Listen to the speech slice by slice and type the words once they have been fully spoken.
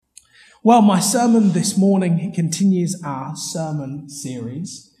Well, my sermon this morning continues our sermon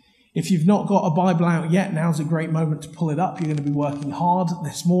series. If you've not got a Bible out yet, now's a great moment to pull it up. You're going to be working hard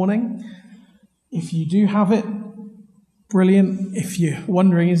this morning. If you do have it, brilliant. If you're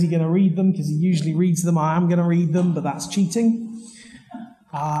wondering, is he going to read them? Because he usually reads them. I am going to read them, but that's cheating.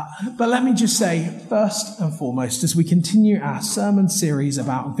 But let me just say, first and foremost, as we continue our sermon series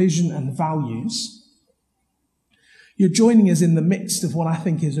about vision and values, you're joining us in the midst of what I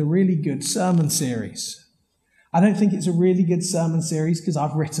think is a really good sermon series. I don't think it's a really good sermon series because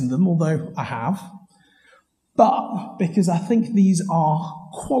I've written them, although I have, but because I think these are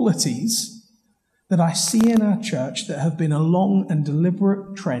qualities that I see in our church that have been a long and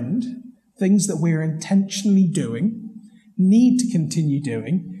deliberate trend, things that we're intentionally doing, need to continue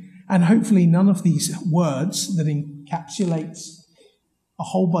doing, and hopefully none of these words that encapsulates a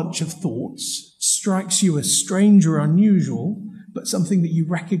whole bunch of thoughts strikes you as strange or unusual, but something that you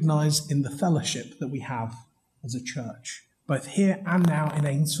recognize in the fellowship that we have as a church, both here and now in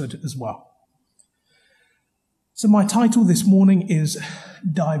Ainsford as well. So my title this morning is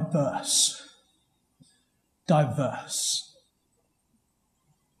Diverse. Diverse.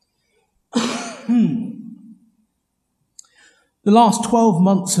 The last 12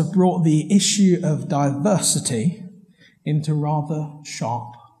 months have brought the issue of diversity into rather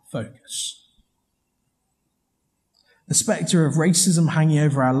sharp focus. The spectre of racism hanging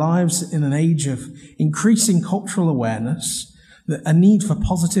over our lives in an age of increasing cultural awareness, a need for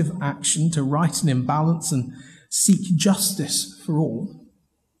positive action to right an imbalance and seek justice for all.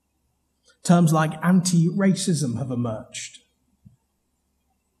 Terms like anti-racism have emerged.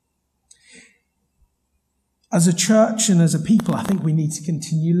 As a church and as a people, I think we need to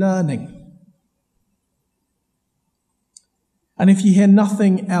continue learning. And if you hear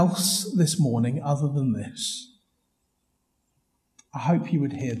nothing else this morning other than this, I hope you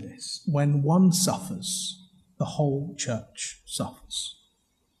would hear this. When one suffers, the whole church suffers.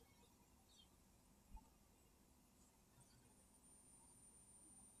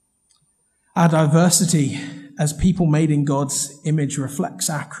 Our diversity as people made in God's image reflects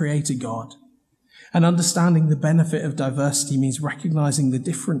our Creator God. And understanding the benefit of diversity means recognizing the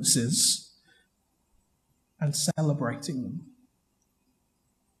differences and celebrating them.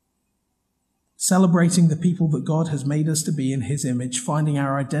 Celebrating the people that God has made us to be in his image, finding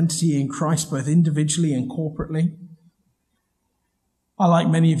our identity in Christ both individually and corporately. I, like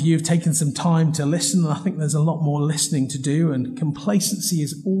many of you, have taken some time to listen, and I think there's a lot more listening to do, and complacency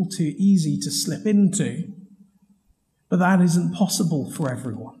is all too easy to slip into, but that isn't possible for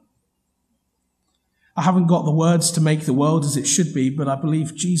everyone. I haven't got the words to make the world as it should be, but I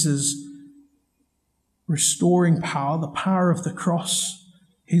believe Jesus' restoring power, the power of the cross,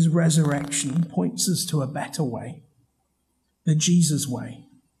 his resurrection, points us to a better way, the Jesus way.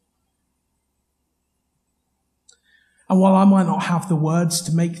 And while I might not have the words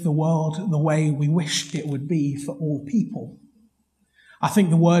to make the world the way we wish it would be for all people, I think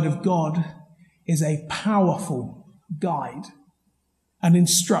the Word of God is a powerful guide, an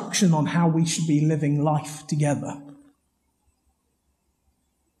instruction on how we should be living life together.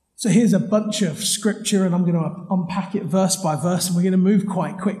 So here's a bunch of scripture, and I'm going to unpack it verse by verse, and we're going to move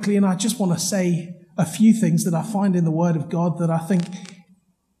quite quickly. And I just want to say a few things that I find in the Word of God that I think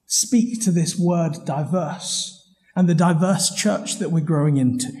speak to this word diverse and the diverse church that we're growing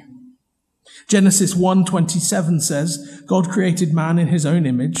into. Genesis 1:27 says, God created man in his own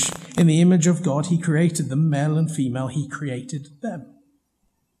image. In the image of God, he created them, male and female, he created them.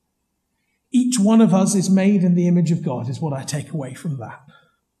 Each one of us is made in the image of God, is what I take away from that.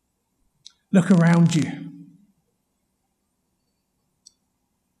 Look around you.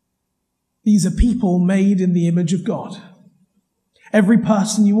 These are people made in the image of God. Every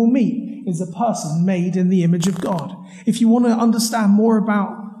person you will meet is a person made in the image of God. If you want to understand more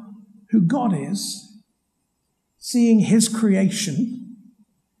about who God is, seeing his creation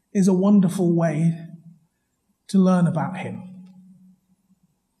is a wonderful way to learn about him.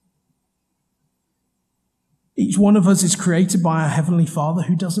 Each one of us is created by our Heavenly Father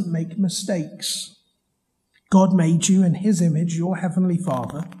who doesn't make mistakes. God made you in his image, your Heavenly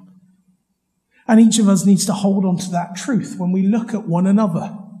Father. And each of us needs to hold on to that truth when we look at one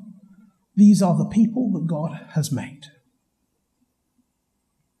another. These are the people that God has made.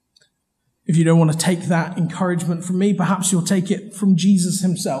 If you don't want to take that encouragement from me, perhaps you'll take it from Jesus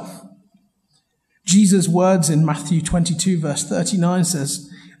himself. Jesus' words in Matthew 22, verse 39 says,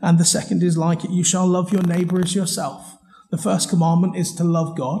 and the second is like it, you shall love your neighbor as yourself. The first commandment is to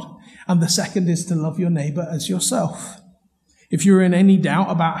love God, and the second is to love your neighbor as yourself. If you're in any doubt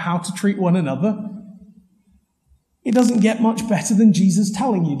about how to treat one another, It doesn't get much better than Jesus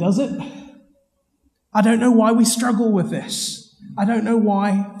telling you, does it? I don't know why we struggle with this. I don't know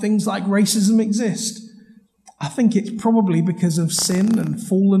why things like racism exist. I think it's probably because of sin and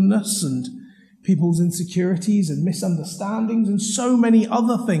fallenness and people's insecurities and misunderstandings and so many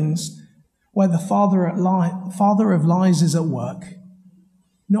other things where the father of lies is at work.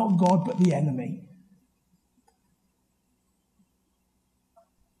 Not God, but the enemy.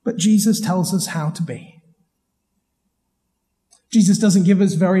 But Jesus tells us how to be. Jesus doesn't give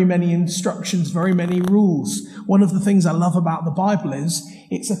us very many instructions, very many rules. One of the things I love about the Bible is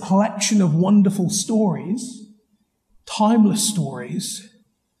it's a collection of wonderful stories, timeless stories,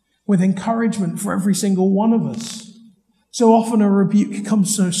 with encouragement for every single one of us. So often a rebuke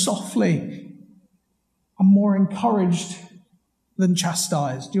comes so softly. I'm more encouraged than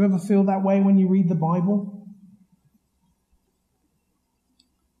chastised. Do you ever feel that way when you read the Bible?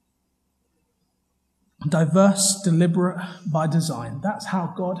 Diverse, deliberate, by design. That's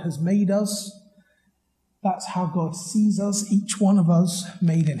how God has made us. That's how God sees us, each one of us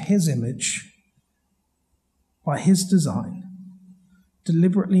made in his image, by his design,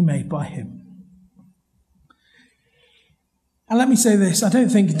 deliberately made by him. And let me say this, I don't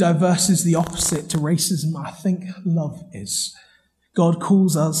think diverse is the opposite to racism. I think love is. God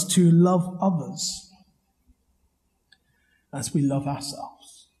calls us to love others as we love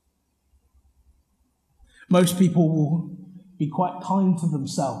ourselves. Most people will be quite kind to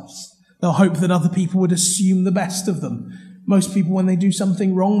themselves. They'll hope that other people would assume the best of them. Most people, when they do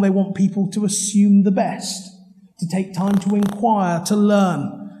something wrong, they want people to assume the best, to take time to inquire, to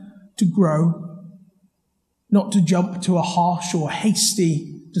learn, to grow, not to jump to a harsh or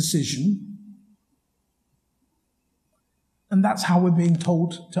hasty decision. And that's how we're being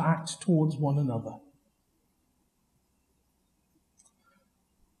told to act towards one another.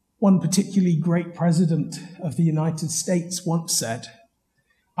 One particularly great president of the United States once said,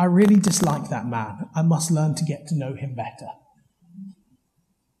 "I really dislike that man. I must learn to get to know him better."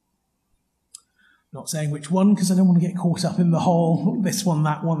 Not saying which one, because I don't want to get caught up in the whole this one,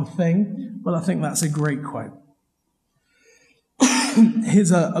 that one thing, but I think that's a great quote.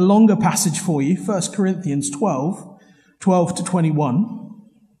 Here's a longer passage for you, 1 Corinthians 12 to 21.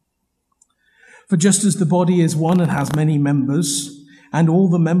 "For just as the body is one and has many members, and all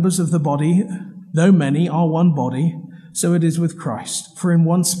the members of the body, though many, are one body, so it is with Christ. For in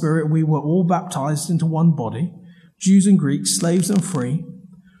one Spirit we were all baptized into one body, Jews and Greeks, slaves and free,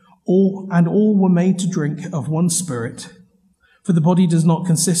 all were made to drink of one Spirit. For the body does not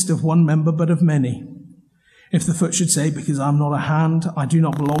consist of one member, but of many. If the foot should say, because I am not a hand, I do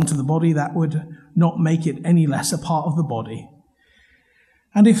not belong to the body, that would not make it any less a part of the body.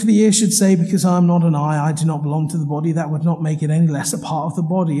 And if the ear should say, because I am not an eye, I do not belong to the body, that would not make it any less a part of the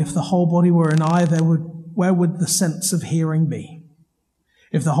body. If the whole body were an eye, where would the sense of hearing be?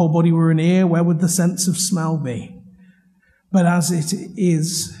 If the whole body were an ear, where would the sense of smell be? But as it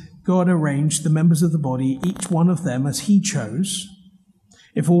is, God arranged the members of the body, each one of them as he chose.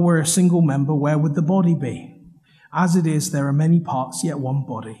 If all were a single member, where would the body be? As it is, there are many parts, yet one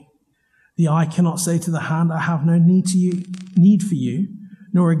body. The eye cannot say to the hand, I have no need for you,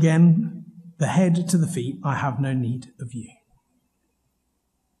 nor again the head to the feet, I have no need of you.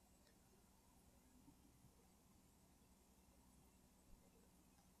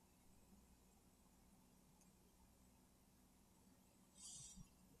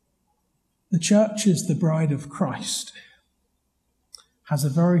 The church, as the bride of Christ, has a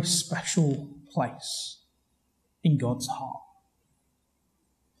very special place in God's heart.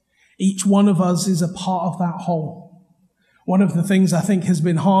 Each one of us is a part of that whole. One of the things I think has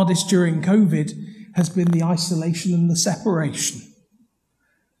been hardest during COVID has been the isolation and the separation.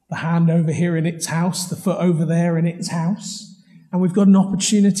 The hand over here in its house, the foot over there in its house. And we've got an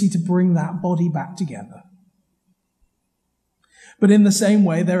opportunity to bring that body back together. But in the same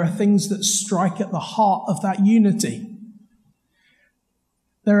way, there are things that strike at the heart of that unity.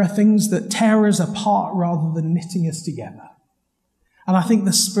 There are things that tear us apart rather than knitting us together. And I think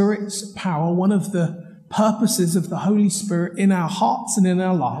the Spirit's power, one of the purposes of the Holy Spirit in our hearts and in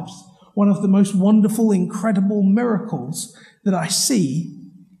our lives, one of the most wonderful, incredible miracles that I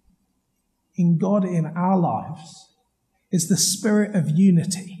see in God in our lives is the spirit of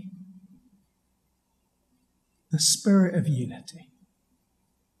unity. The spirit of unity.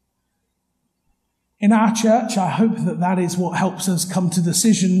 In our church, I hope that is what helps us come to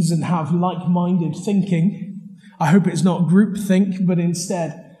decisions and have like-minded thinking. I hope it's not groupthink, but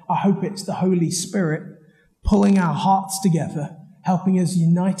instead, I hope it's the Holy Spirit pulling our hearts together, helping us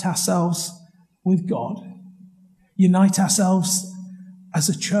unite ourselves with God, unite ourselves as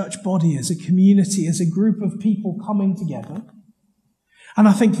a church body, as a community, as a group of people coming together. And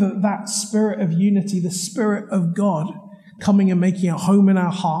I think that spirit of unity, the Spirit of God coming and making a home in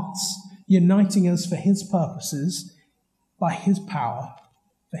our hearts, uniting us for his purposes, by his power,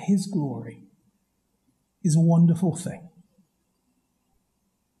 for his glory, is a wonderful thing.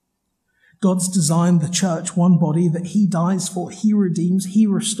 God's designed the church one body that he dies for, he redeems, he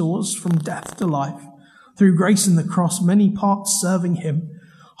restores from death to life. Through grace in the cross, many parts serving him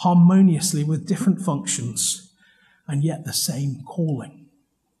harmoniously with different functions, and yet the same calling.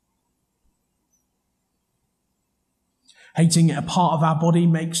 Hating a part of our body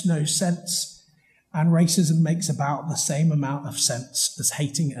makes no sense, and racism makes about the same amount of sense as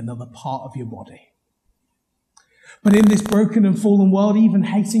hating another part of your body. But in this broken and fallen world, even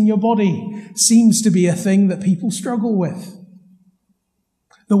hating your body seems to be a thing that people struggle with.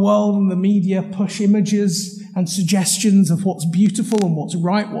 The world and the media push images and suggestions of what's beautiful and what's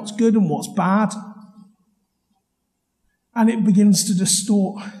right, what's good and what's bad. And it begins to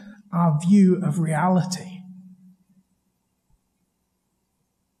distort our view of reality.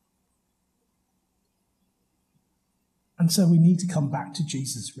 And so we need to come back to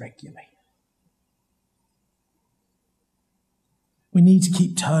Jesus regularly. We need to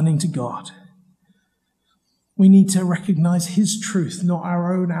keep turning to God. We need to recognize his truth, not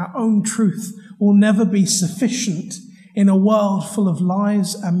our own. Our own truth will never be sufficient in a world full of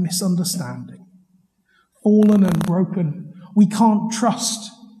lies and misunderstanding. Fallen and broken, we can't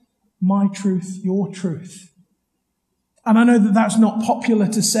trust my truth, your truth. And I know that that's not popular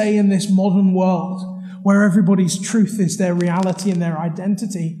to say in this modern world where everybody's truth is their reality and their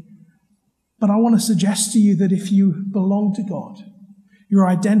identity. But I want to suggest to you that if you belong to God, your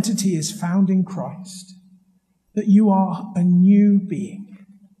identity is found in Christ, that you are a new being,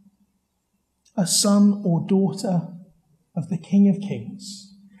 a son or daughter of the King of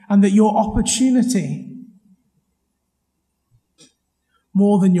Kings, and that your opportunity,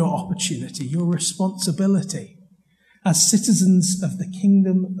 more than your opportunity, your responsibility as citizens of the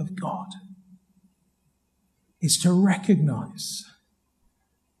kingdom of God, is to recognize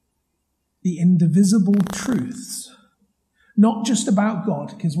the indivisible truths, not just about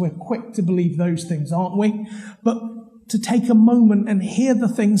God, because we're quick to believe those things, aren't we? But to take a moment and hear the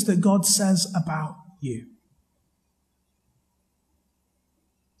things that God says about you.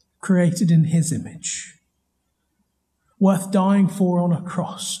 Created in his image, worth dying for on a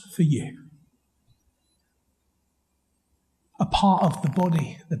cross for you. A part of the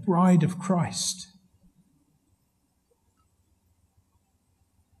body, the bride of Christ.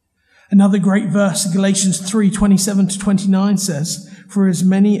 Another great verse, Galatians 3:27-29 says, "For as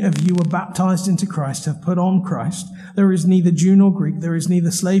many of you were baptized into Christ have put on Christ. There is neither Jew nor Greek, there is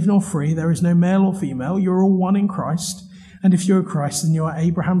neither slave nor free, there is no male or female. You are all one in Christ. And if you are Christ, then you are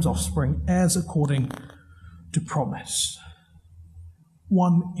Abraham's offspring, heirs according to promise."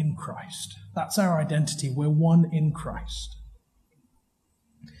 One in Christ. That's our identity. We're one in Christ.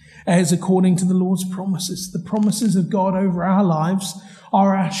 Heirs according to the Lord's promises. The promises of God over our lives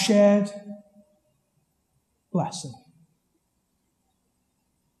are our shared blessing.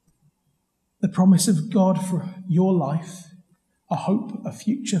 The promise of God for your life, a hope, a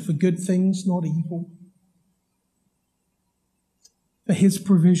future for good things, not evil. For his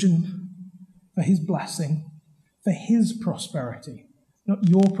provision, for his blessing, for his prosperity. Not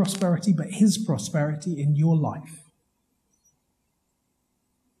your prosperity, but his prosperity in your life.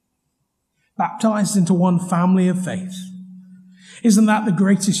 Baptized into one family of faith. Isn't that the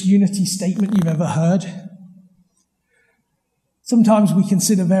greatest unity statement you've ever heard? Sometimes we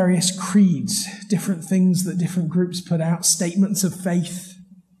consider various creeds, different things that different groups put out, statements of faith.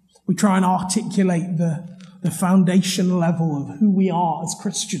 We try and articulate the foundation level of who we are as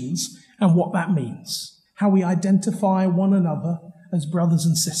Christians and what that means, how we identify one another as brothers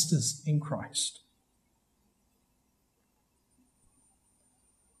and sisters in Christ.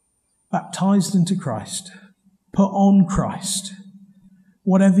 Baptized into Christ, put on Christ.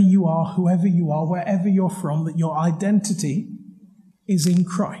 Whatever you are, whoever you are, wherever you're from, that your identity is in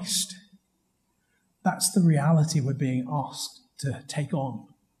Christ. That's the reality we're being asked to take on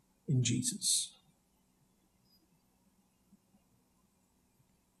in Jesus.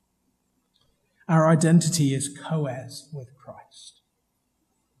 Our identity is co-heirs with Christ.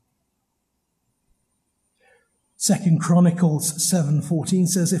 2 Chronicles 7:14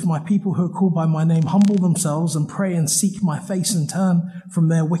 says, "If my people who are called by my name humble themselves and pray and seek my face and turn from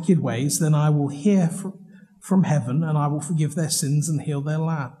their wicked ways, then I will hear from heaven and I will forgive their sins and heal their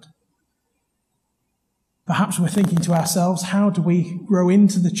land." Perhaps we're thinking to ourselves, how do we grow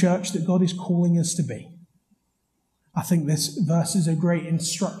into the church that God is calling us to be? I think this verse is a great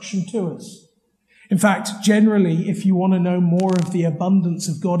instruction to us. In fact, generally, if you want to know more of the abundance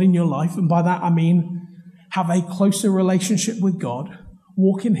of God in your life, and by that I mean have a closer relationship with God,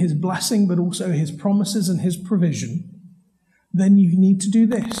 walk in his blessing, but also his promises and his provision, then you need to do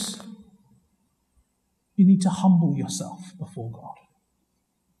this. You need to humble yourself before God.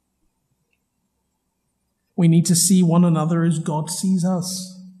 We need to see one another as God sees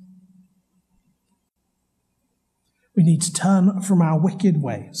us. We need to turn from our wicked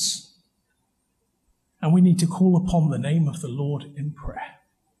ways. And we need to call upon the name of the Lord in prayer.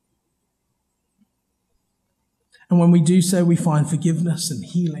 And when we do so, we find forgiveness and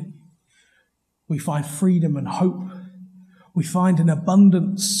healing. We find freedom and hope. We find an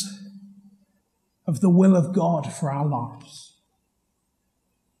abundance of the will of God for our lives.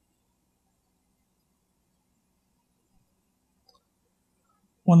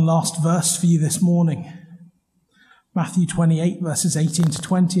 One last verse for you this morning. Matthew 28, verses 18 to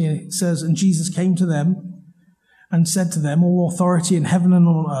 20, it says, "And Jesus came to them and said to them, All authority in heaven and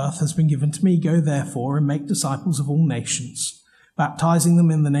on earth has been given to me. Go therefore and make disciples of all nations, baptizing them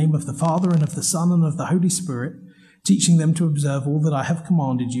in the name of the Father and of the Son and of the Holy Spirit, teaching them to observe all that I have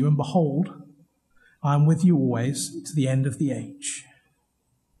commanded you. And behold, I am with you always to the end of the age."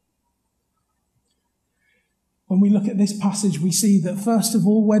 When we look at this passage, we see that first of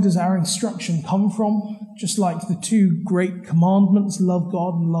all, where does our instruction come from? Just like the two great commandments, love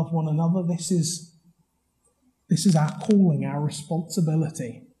God and love one another, this is our calling, our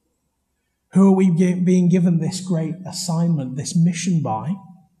responsibility. Who are we being given this great assignment, this mission by?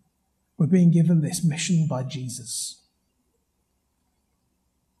 We're being given this mission by Jesus.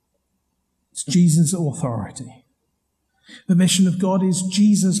 It's Jesus' authority. The mission of God is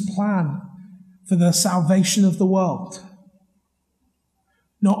Jesus' plan for the salvation of the world.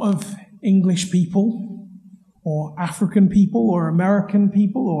 Not of English people, or African people, or American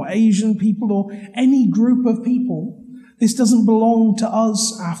people, or Asian people, or any group of people. This doesn't belong to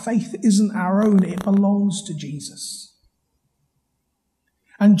us. Our faith isn't our own. It belongs to Jesus.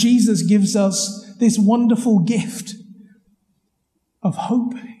 And Jesus gives us this wonderful gift of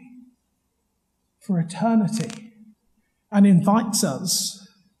hope for eternity and invites us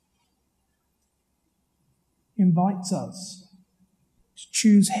to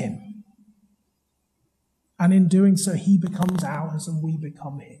choose him. And in doing so, he becomes ours and we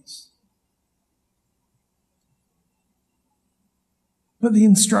become his. But the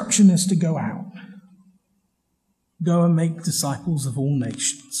instruction is to go out. Go and make disciples of all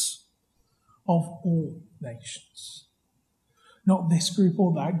nations. Of all nations. Not this group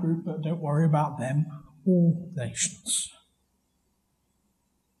or that group, but don't worry about them. All nations.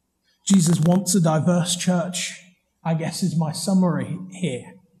 Jesus wants a diverse church, I guess is my summary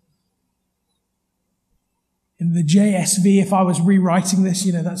here. In the JSV, if I was rewriting this,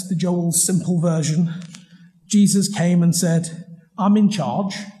 that's the Joel's simple version. Jesus came and said, I'm in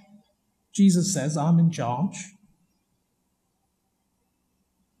charge. Jesus says, I'm in charge.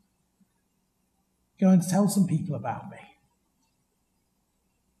 Go and tell some people about me.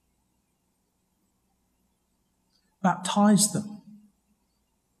 Baptize them.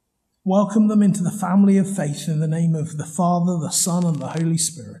 Welcome them into the family of faith in the name of the Father, the Son, and the Holy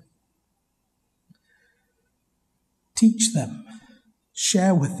Spirit. Teach them.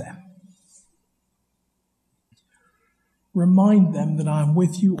 Share with them. Remind them that I am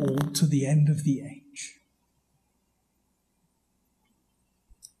with you all to the end of the age.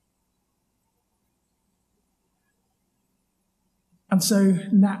 And so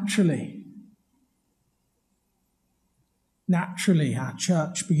naturally, our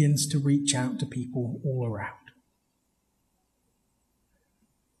church begins to reach out to people all around.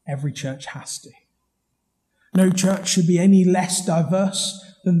 Every church has to. No church should be any less diverse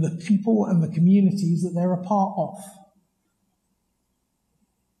than the people and the communities that they're a part of.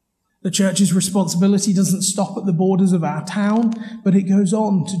 The church's responsibility doesn't stop at the borders of our town, but it goes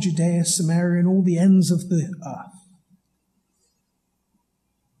on to Judea, Samaria, and all the ends of the earth.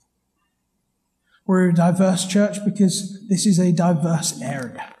 We're a diverse church because this is a diverse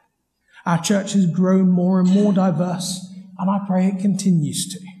area. Our church has grown more and more diverse, and I pray it continues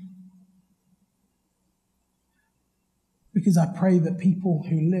to. Because I pray that people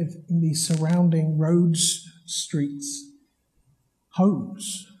who live in these surrounding roads, streets,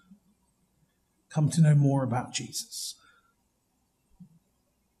 homes, come to know more about Jesus.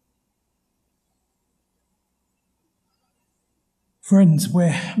 Friends,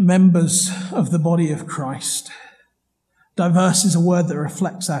 we're members of the body of Christ. Diverse is a word that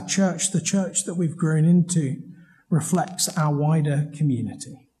reflects our church. The church that we've grown into reflects our wider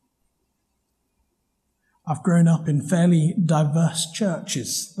community. I've grown up in fairly diverse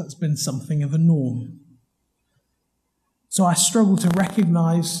churches. That's been something of a norm. So I struggle to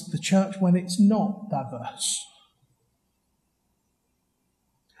recognize the church when it's not diverse.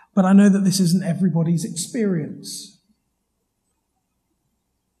 But I know that this isn't everybody's experience.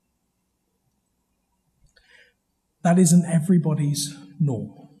 That isn't everybody's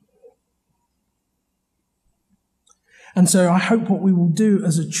norm. And so I hope what we will do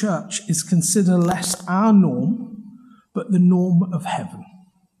as a church is consider less our norm, but the norm of heaven.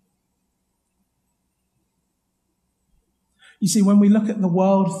 You see, when we look at the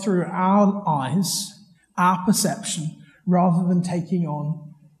world through our eyes, our perception, rather than taking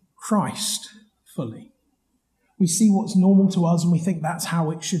on Christ fully, we see what's normal to us and we think that's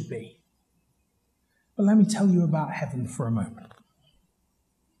how it should be. But let me tell you about heaven for a moment.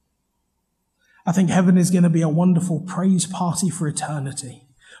 I think heaven is going to be a wonderful praise party for eternity,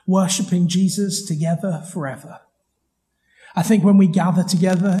 worshipping Jesus together forever. I think when we gather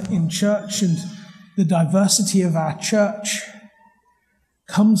together in church and the diversity of our church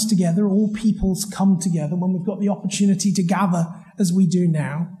comes together, all peoples come together, when we've got the opportunity to gather as we do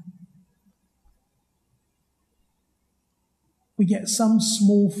now, we get some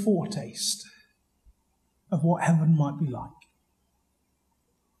small foretaste of what heaven might be like.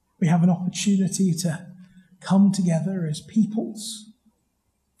 We have an opportunity to come together as peoples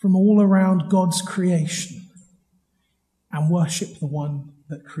from all around God's creation and worship the one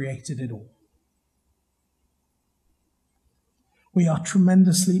that created it all. We are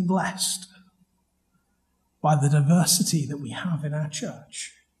tremendously blessed by the diversity that we have in our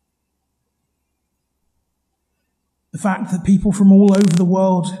church. The fact that people from all over the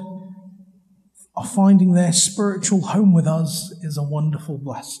world are finding their spiritual home with us is a wonderful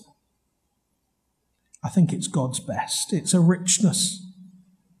blessing. I think it's God's best. It's a richness.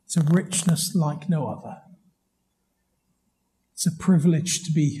 It's a richness like no other. It's a privilege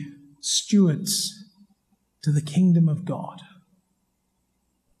to be stewards to the kingdom of God.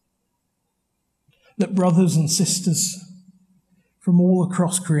 That brothers and sisters from all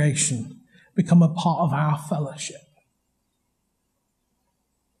across creation become a part of our fellowship.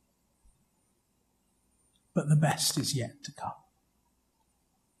 But the best is yet to come.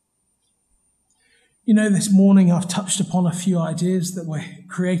 You know, this morning I've touched upon a few ideas that were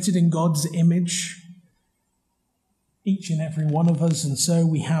created in God's image, each and every one of us, and so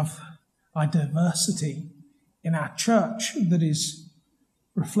we have a diversity in our church that is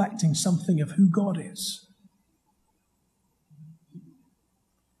reflecting something of who God is.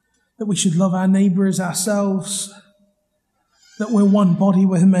 That we should love our neighbour as ourselves, that we're one body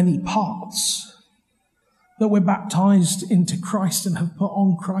with many parts, that we're baptized into Christ and have put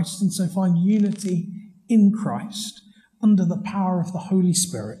on Christ and so find unity in Christ under the power of the Holy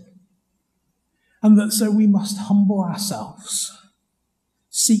Spirit. And that so we must humble ourselves,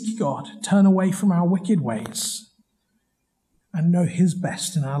 seek God, turn away from our wicked ways, and know his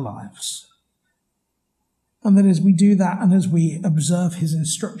best in our lives. And that as we do that and as we observe his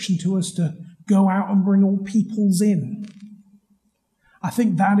instruction to us to go out and bring all peoples in, I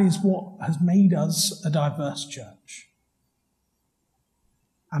think that is what has made us a diverse church.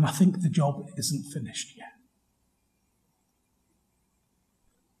 And I think the job isn't finished yet.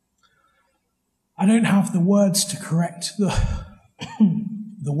 I don't have the words to correct the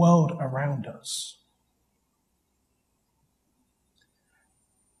world around us.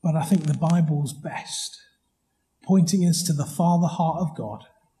 But I think the Bible's best, pointing us to the Father heart of God,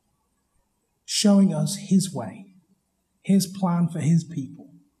 showing us his way, his plan for his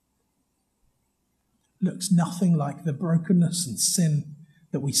people. Looks nothing like the brokenness and sin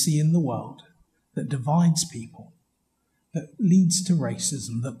that we see in the world, that divides people, that leads to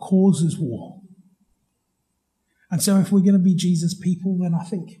racism, that causes war. And so if we're going to be Jesus' people, then I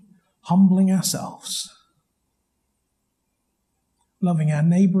think humbling ourselves, loving our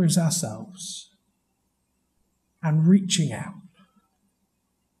neighbour as ourselves, and reaching out,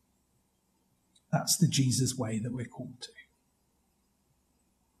 that's the Jesus way that we're called to.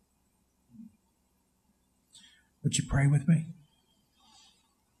 Would you pray with me?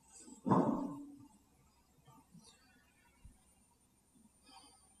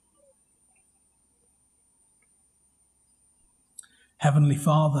 Heavenly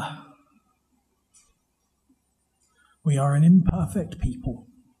Father, we are an imperfect people.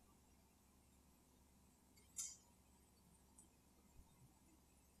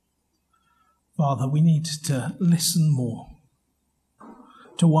 Father, we need to listen more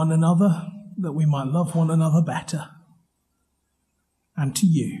to one another, that we might love one another better, and to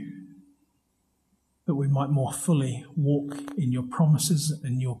you, that we might more fully walk in your promises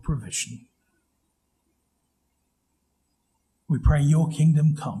and your provision. We pray your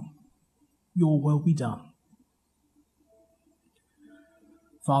kingdom come, your will be done.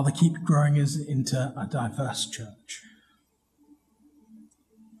 Father, keep growing us into a diverse church.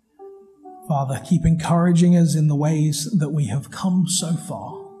 Father, keep encouraging us in the ways that we have come so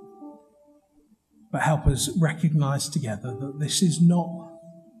far, but help us recognize together that this is not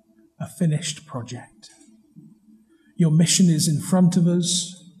a finished project. Your mission is in front of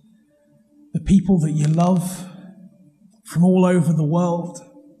us. The people that you love from all over the world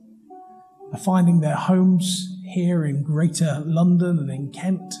are finding their homes here in Greater London and in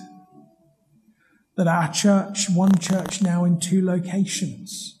Kent. That our church, one church now in 2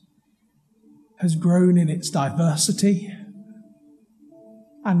 locations, has grown in its diversity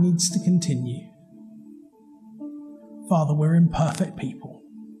and needs to continue. Father, we're imperfect people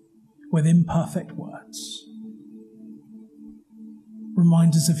with imperfect words.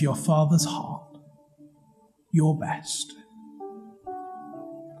 Remind us of your Father's heart, your best,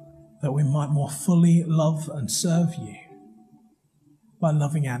 that we might more fully love and serve you by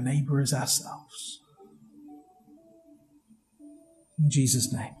loving our neighbour as ourselves. In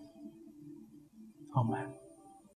Jesus' name, amen.